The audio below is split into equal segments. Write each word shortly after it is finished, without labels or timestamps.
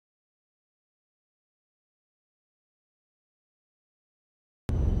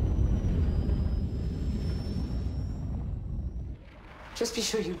Just be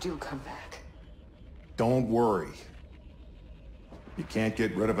sure you do come back. Don't worry. You can't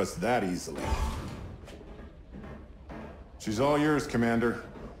get rid of us that easily. She's all yours, Commander.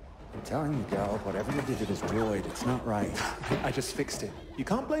 I'm telling you, Gal, whatever you did to this droid, it's not right. I just fixed it. You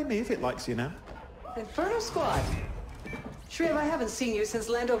can't blame me if it likes you now. Inferno Squad. Shriv, I haven't seen you since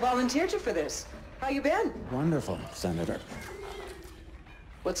Lando volunteered you for this. How you been? Wonderful, Senator.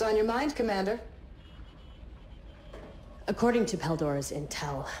 What's on your mind, Commander? According to Pakdora's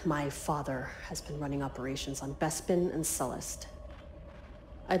intel, my father has been running operations on Bespin and Sullust.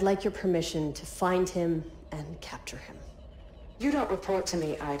 I'd like your permission to find him and capture him. You don't report to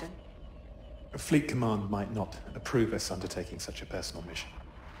me, Iden. A fleet command might not approve us undertaking such a personal mission.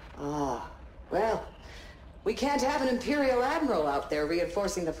 Ah, well, we can't have an Imperial Admiral out there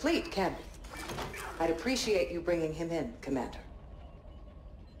reinforcing the fleet, can we? I'd appreciate you bringing him in, Commander.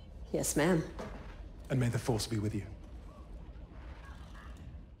 Yes, ma'am. And may the Force be with you.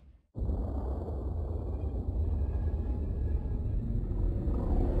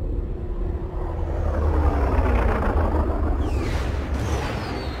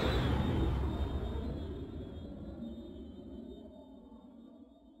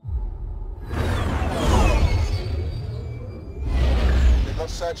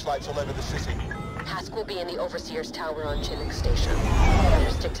 Searchlights all over the city. Hask will be in the Overseer's Tower on Chinook Station. Better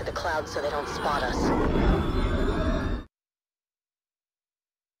stick to the clouds so they don't spot us.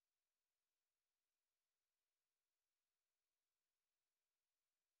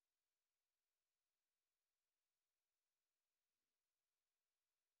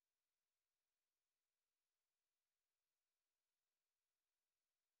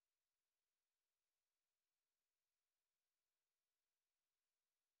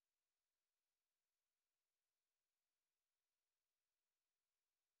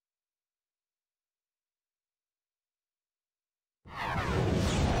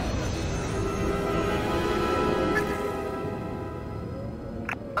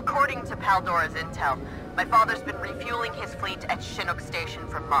 According to Pakdora's intel, my father's been refueling his fleet at Chinook Station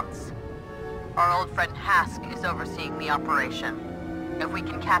for months. Our old friend Hask is overseeing the operation. If we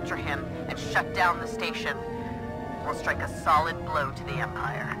can capture him and shut down the station, we'll strike a solid blow to the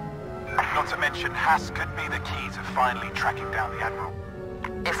Empire. Not to mention, Hask could be the key to finally tracking down the Admiral.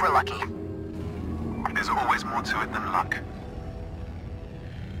 If we're lucky. There's always more to it than luck.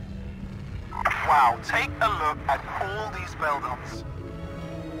 Wow, take a look at all these Beldons.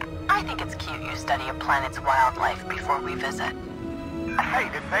 I think it's cute you study a planet's wildlife before we visit. Hey,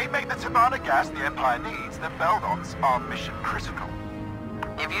 if they make the Tabana gas the Empire needs, then Beldons are mission critical.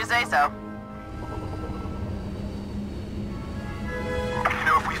 If you say so. You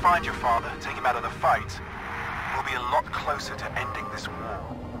know, if we find your father, take him out of the fight, we'll be a lot closer to ending this war.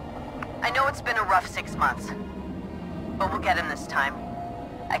 I know it's been a rough 6 months, but we'll get him this time.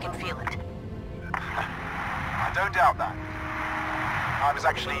 I can feel it. I don't doubt that. I was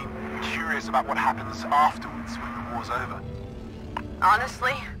actually curious about what happens afterwards when the war's over.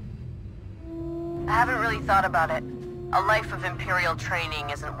 Honestly, I haven't really thought about it. A life of Imperial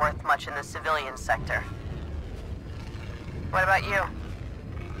training isn't worth much in the civilian sector. What about you?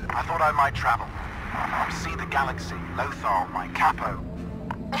 I thought I might travel. See the galaxy, Lothal, my capo.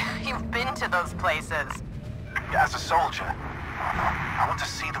 You've been to those places. As a soldier, I want to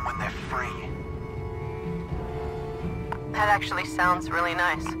see them when they're free. That actually sounds really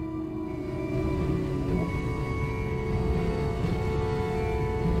nice.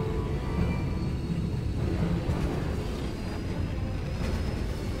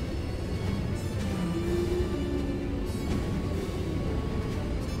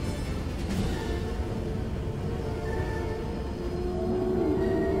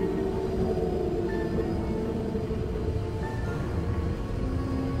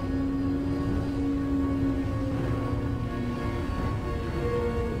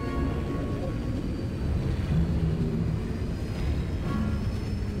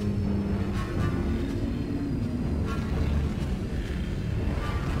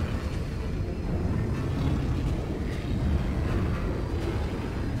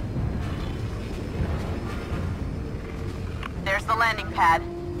 There's the landing pad.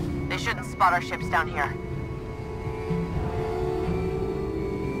 They shouldn't spot our ships down here.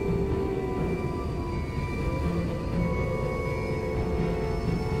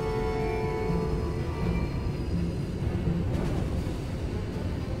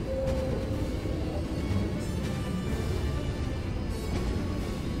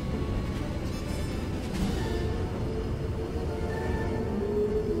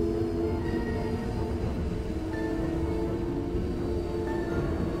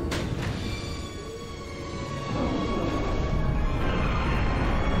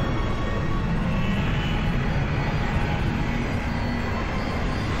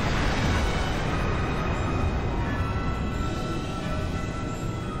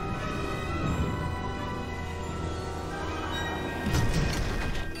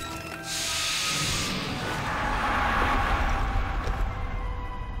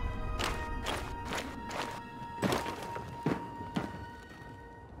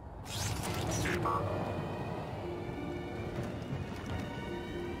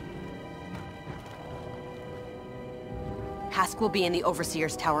 Hask will be in the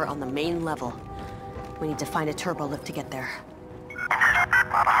Overseer's tower on the main level. We need to find a turbo lift to get there.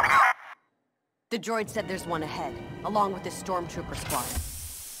 The droid said there's one ahead, along with this stormtrooper squad.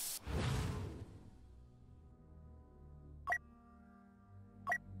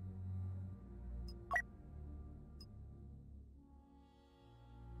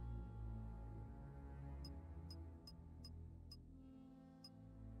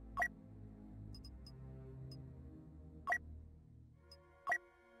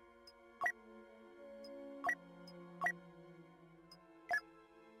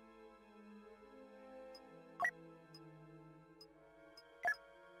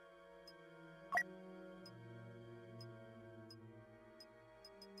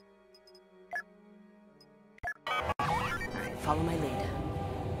 Follow my lead.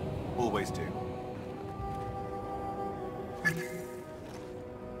 Always do.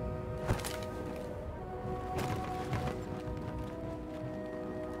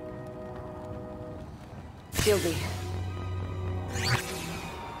 Shield me.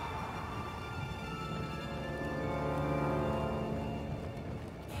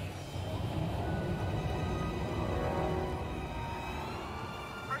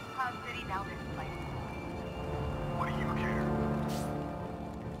 First class city now this place. What do you care?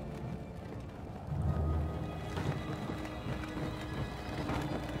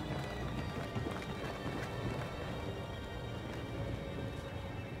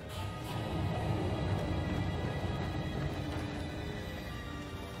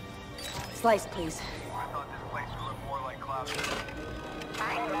 Slice, please. I thought this place would look more like Cloud City.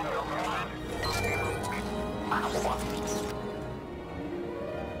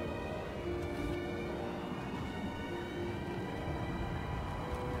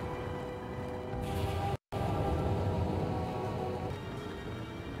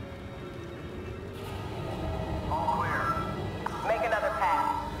 All clear. Make another pass.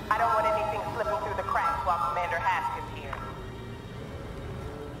 I don't want anything slipping through the cracks while Commander Hask is here.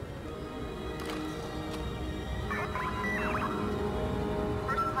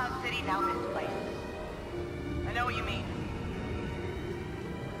 First class city now this place. I know what you mean.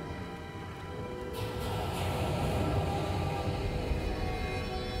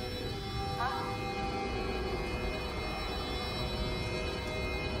 Huh?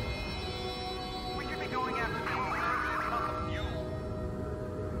 We should be going after the Overseer, not the mule.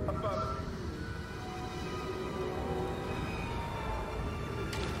 Affirmative.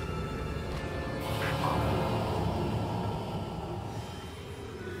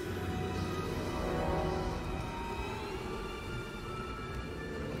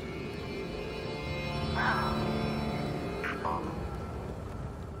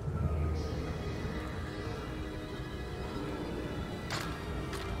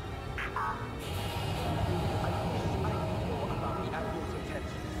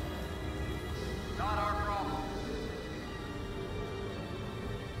 Not our problem.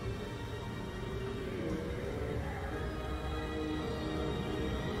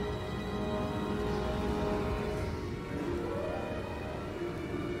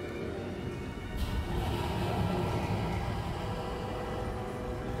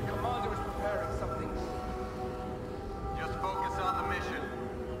 The commander is preparing something. Just focus on the mission.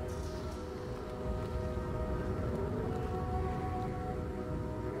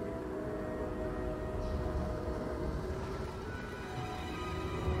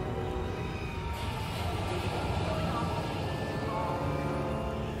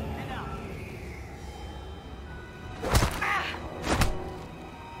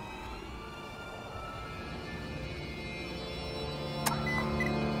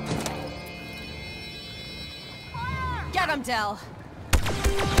 Get him, Del!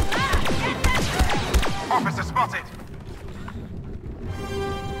 Officer spotted.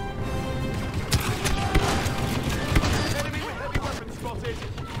 Enemy with heavy weapons spotted.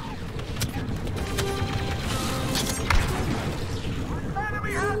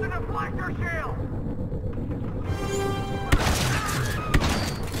 Enemy has an deflector shield.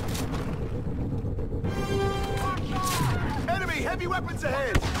 Enemy heavy weapons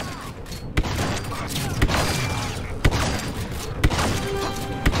ahead.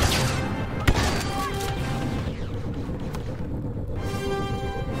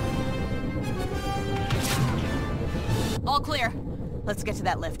 All clear. Let's get to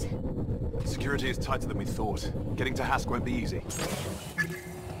that lift. Security is tighter than we thought. Getting to Hask won't be easy.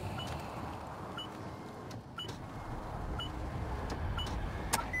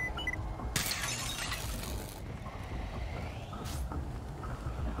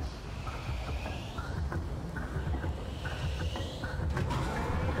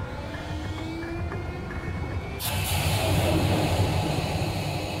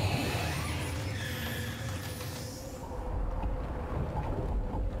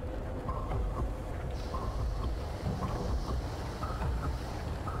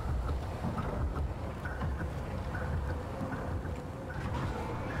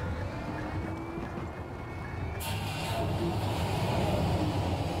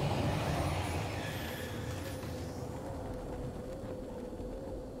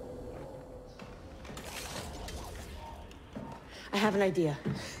 I have an idea.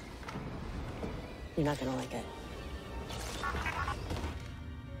 You're not gonna like it.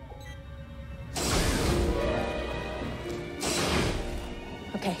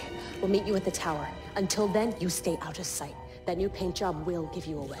 Okay, we'll meet you at the tower. Until then, you stay out of sight. That new paint job will give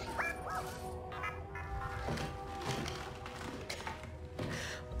you away.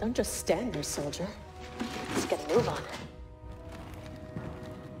 Don't just stand there, soldier. Let's get a move on.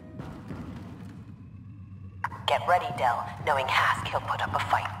 Get ready, Del. Knowing Hask, he'll put up a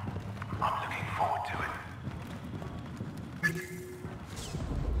fight. I'm looking forward to it.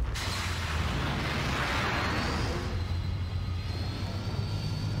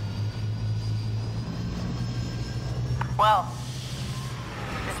 Well,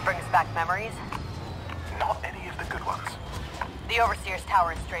 this brings back memories. Not any of the good ones. The Overseer's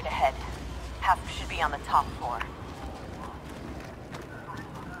tower is straight ahead. Hask should be on the top floor.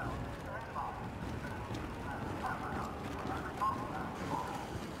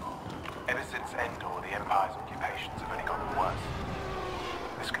 Ever since Endor, the Empire's occupations have only gotten worse.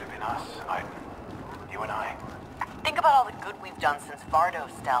 This could have been us, you and I. Think about all the good we've done since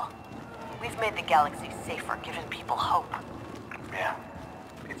Vardos, Del. We've made the galaxy safer, given people hope. Yeah,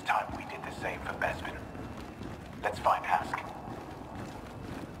 it's time we did the same for Bespin. Let's find Hask.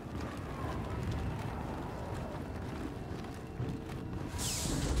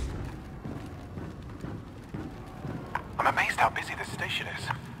 I'm amazed how busy this station is.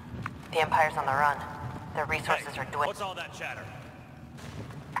 The Empire's on the run. Their resources are dwindling. What's all that chatter?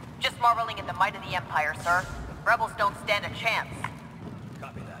 Just marveling at the might of the Empire, sir. Rebels don't stand a chance.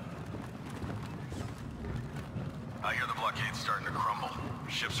 Copy that. I hear the blockade's starting to crumble.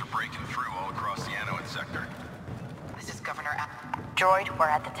 Ships are breaking through all across the Anoid sector. This is Governor Droid, we're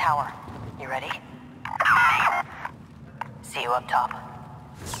at the tower. You ready? See you up top.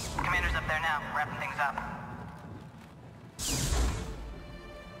 Commander's up there now, wrapping things up.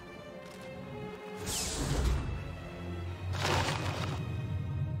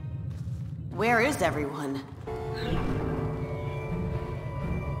 Where is everyone?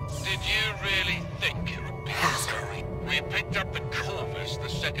 Did you really think it would be scary? We picked up the Corvus the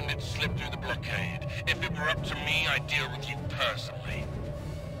second it slipped through the blockade. If it were up to me, I'd deal with you personally.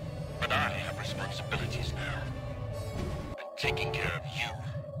 But I have responsibilities now. And taking care of you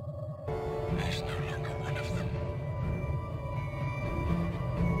is no longer one of them.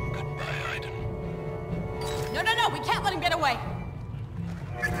 Goodbye, Iden. No, we can't let him get away!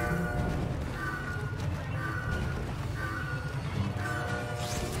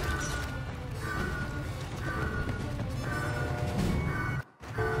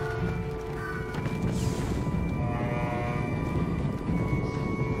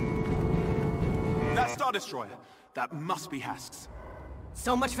 That Star Destroyer. That must be Hask's.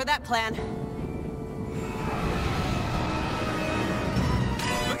 So much for that plan.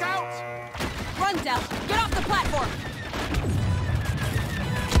 Look out! Run, Del! Get off the platform!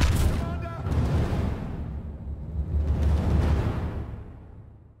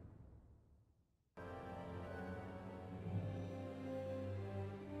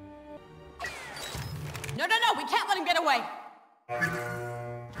 No, we can't let him get away!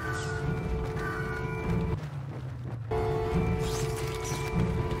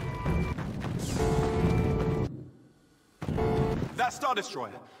 That Star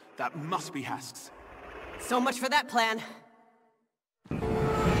Destroyer. That must be Hask's. So much for that plan.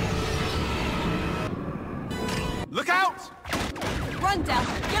 Look out! Run, Del!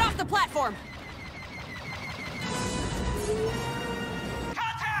 Get off the platform!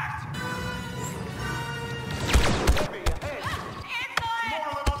 Contact! More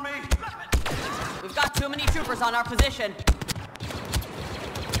of them on me! We've got too many troopers on our position.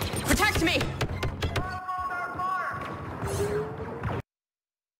 Protect me!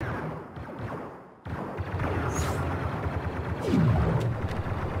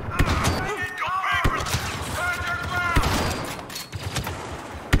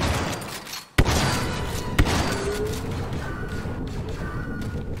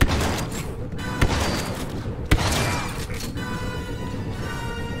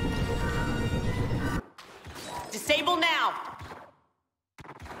 Disable now!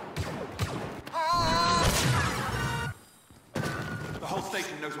 The whole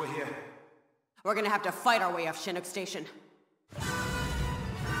station knows we're here. We're gonna have to fight our way off Chinook Station.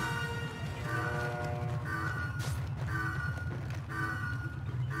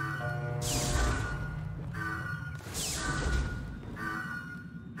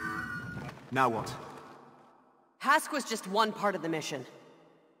 Now what? Hask was just one part of the mission.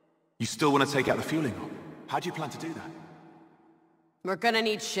 You still want to take out the fueling? How do you plan to do that? We're gonna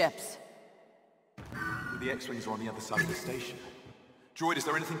need ships. The X-Wings are on the other side of the station. Droid, is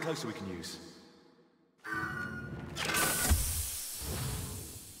there anything closer we can use?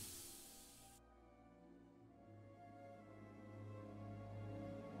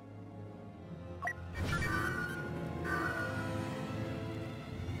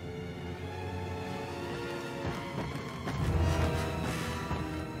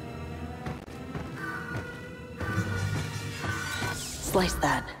 Slice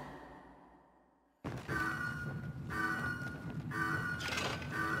that.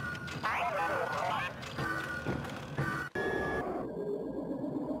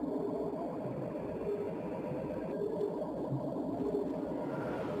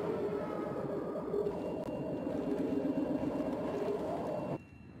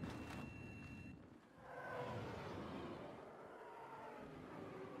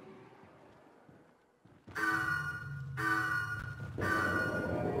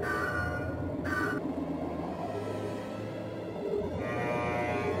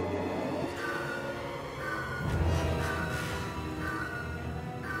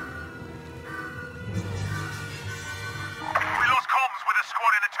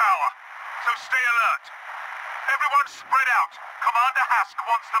 So stay alert. Everyone spread out. Commander Hask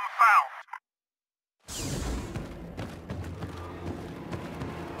wants them found.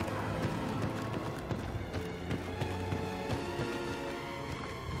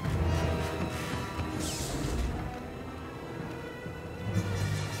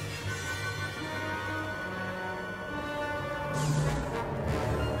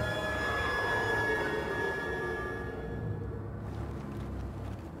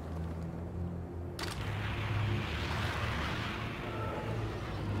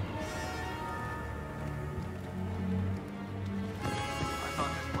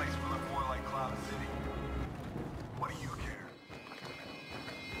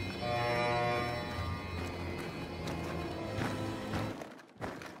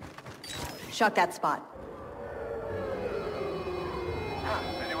 Shot that spot.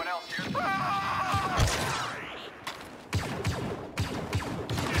 Anyone else here?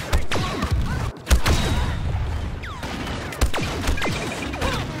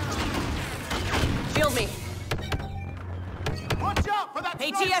 Shield me. Watch out for that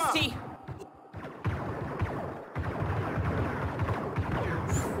ATST.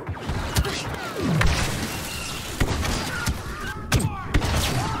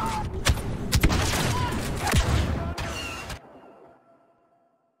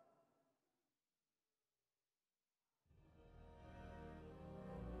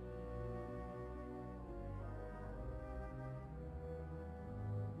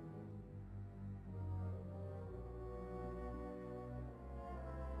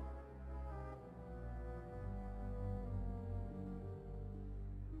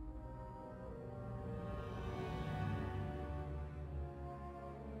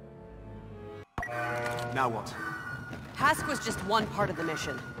 Now what? Hask was just one part of the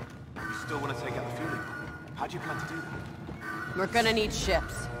mission. You still want to take out the fueling? How do you plan to do that? We're gonna need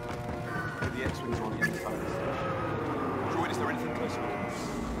ships. Maybe the X-Wings are on the other side. Droid, is there anything closer we can use?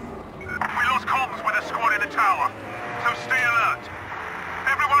 We lost comms with a squad in the tower, so stay alert.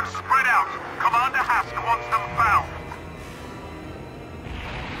 Everyone spread out. Commander Hask wants them found.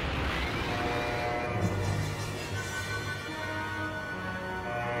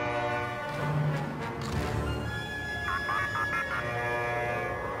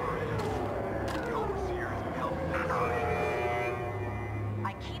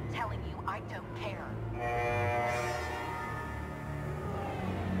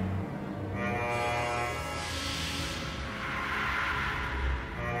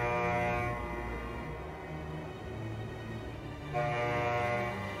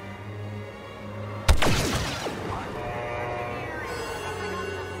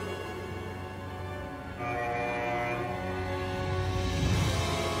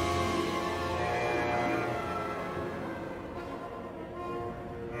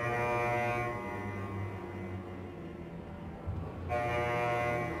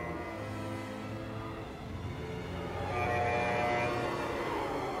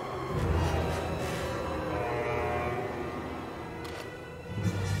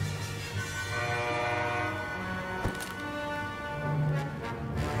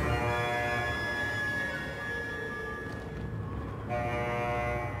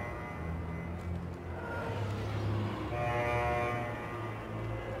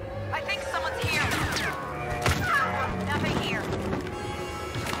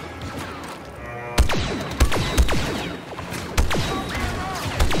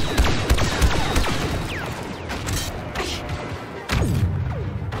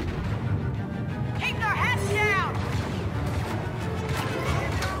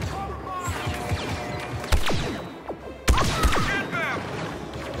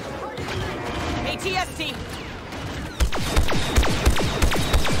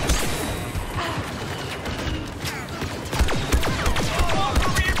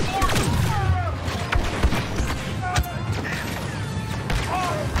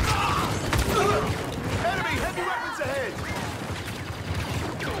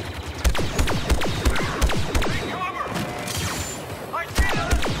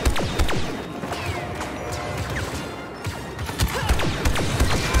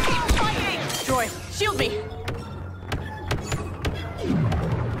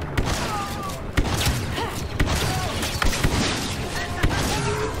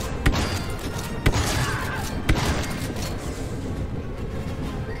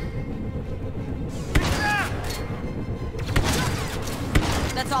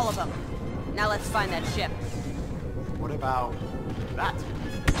 ship. What about that?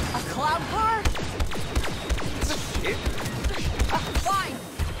 A cloud car? It's a ship? Fine.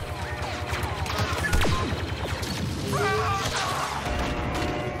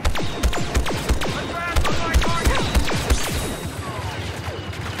 Advance on my target!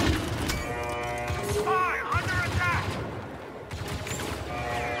 Fire! Under attack!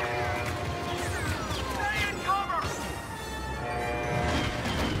 Stay in cover!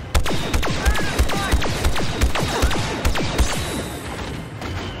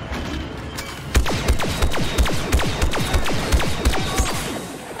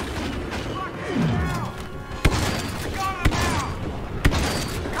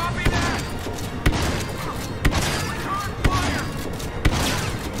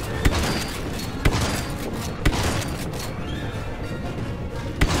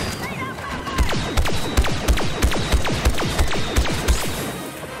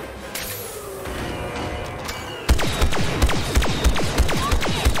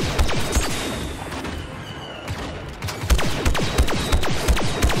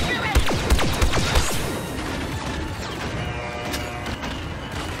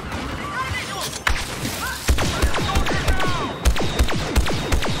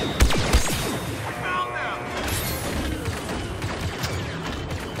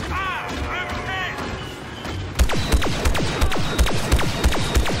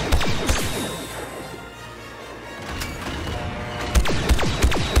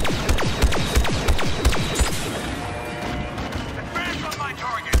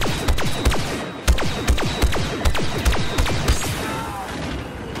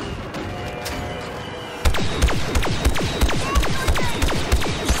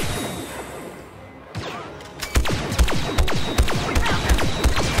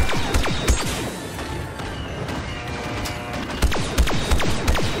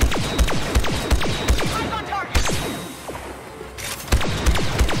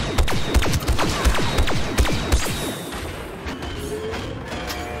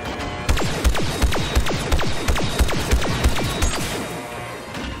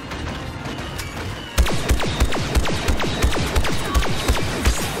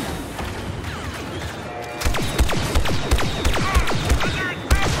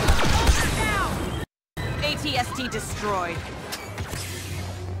 Destroyed.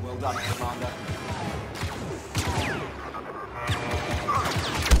 Well done, Commander.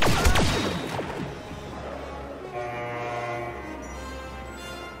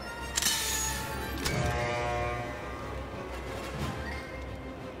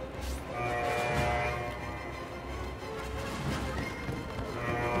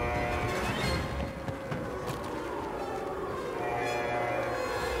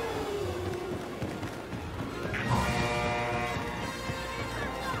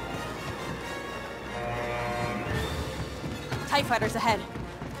 TIE fighters ahead.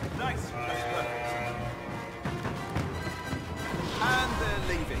 Nice. That's perfect. And they're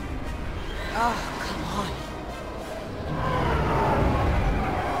leaving. Oh, come on.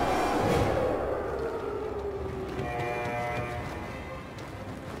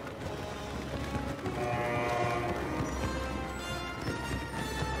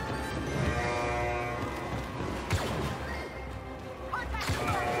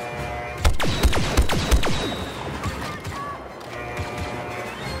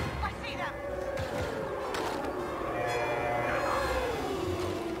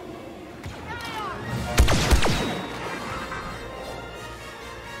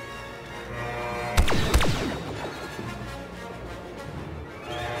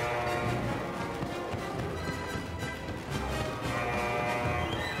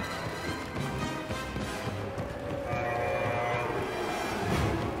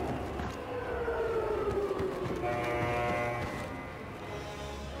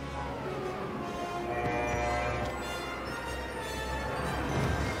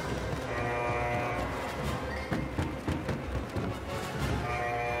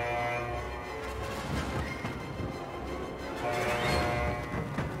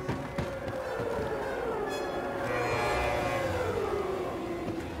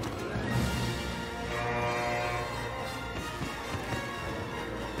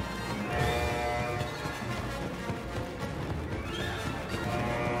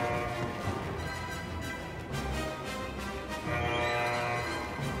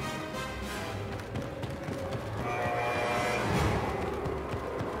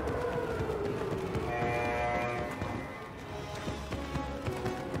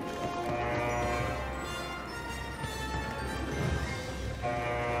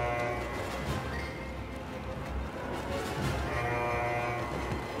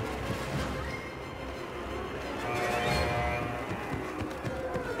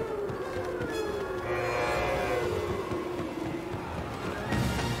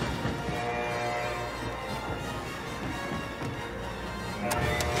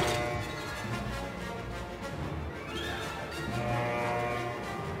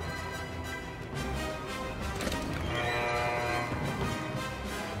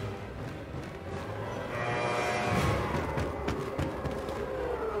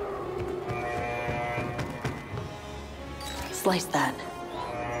 Slice that.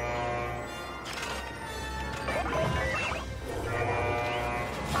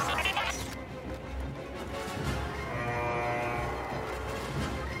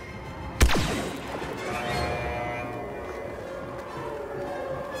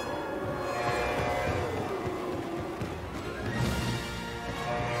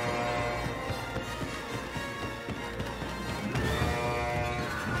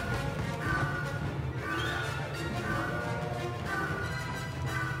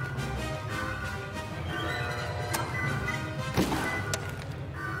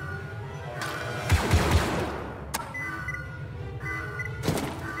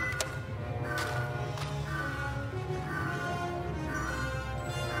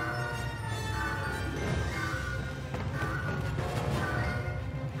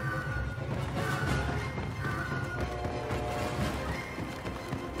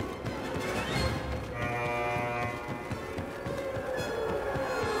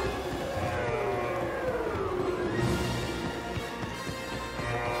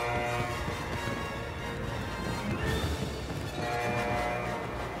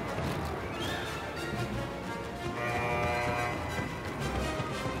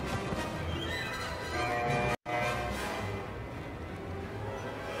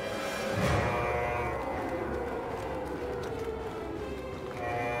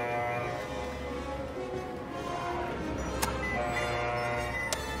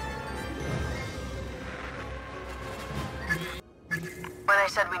 When I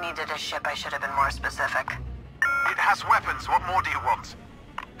said we needed a ship, I should have been more specific. It has weapons. What more do you want?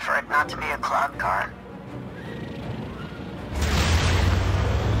 For it not to be a cloud car.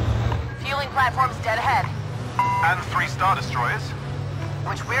 Fueling platform's dead ahead. And 3 Star Destroyers?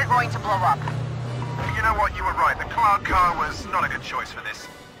 Which we're going to blow up. You know what? You were right. The cloud car was not a good choice for this.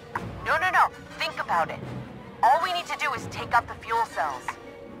 No. Think about it. All we need to do is take out the fuel cells.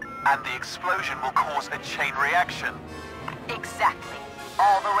 And the explosion will cause a chain reaction. Exactly.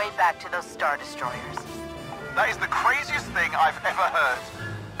 All the way back to those Star Destroyers. That is the craziest thing I've ever heard.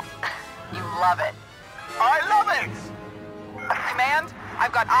 You love it. I love it! Command,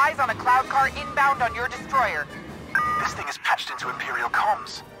 I've got eyes on a cloud car inbound on your destroyer. This thing is patched into Imperial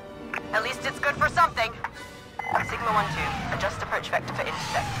comms. At least it's good for something. Sigma 1-2, adjust approach vector for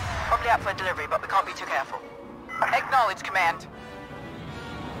intercept. Probably out for delivery, but we can't be too careful. Acknowledge, Command.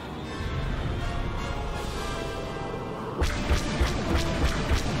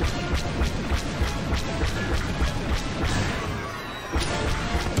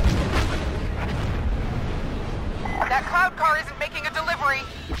 That cloud car isn't making a delivery.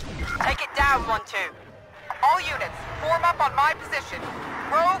 Take it down, 1-2. All units, form up on my position.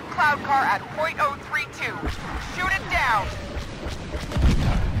 Rogue cloud car at .032. Shoot it down.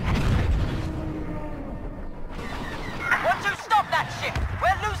 1-2, stop that ship!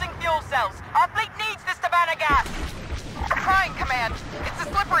 We're losing fuel cells! Our fleet needs this Savannah gas! Trying, Command. It's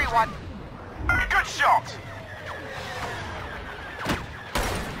a slippery one. Good shot!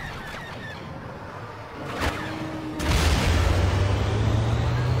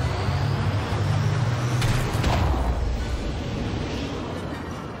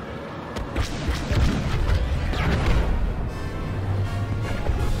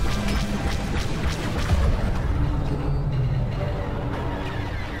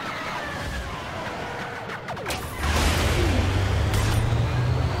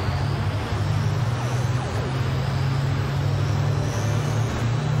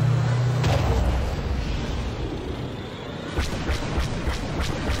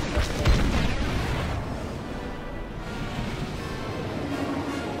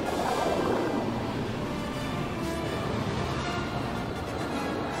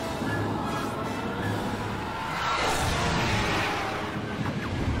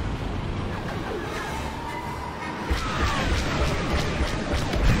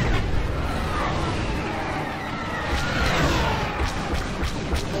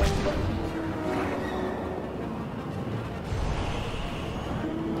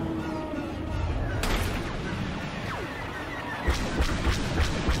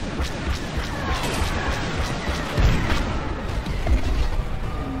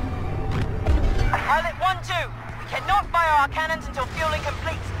 our cannons until fueling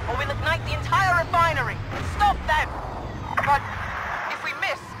completes, or we'll ignite the entire refinery. Stop them! But if we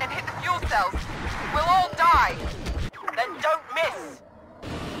miss and hit the fuel cells, we'll all die. Then don't miss!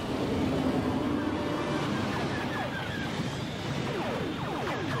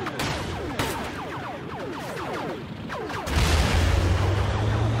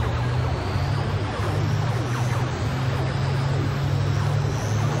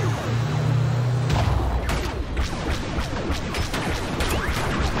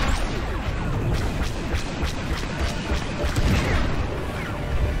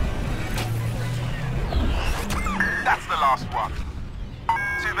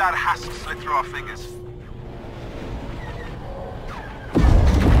 our fingers.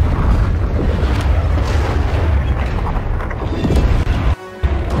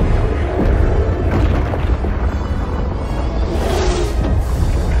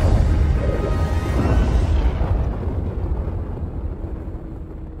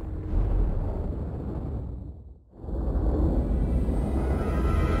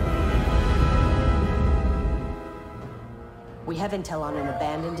 We have intel on an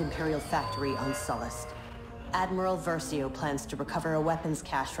abandoned Imperial factory on Sullust. Admiral Versio plans to recover a weapons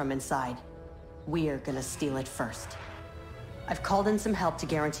cache from inside. We're gonna steal it first. I've called in some help to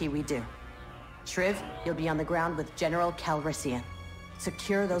guarantee we do. Shriv, you'll be on the ground with General Calrissian.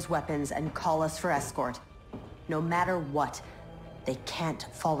 Secure those weapons and call us for escort. No matter what, they can't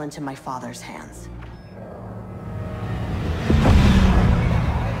fall into my father's hands.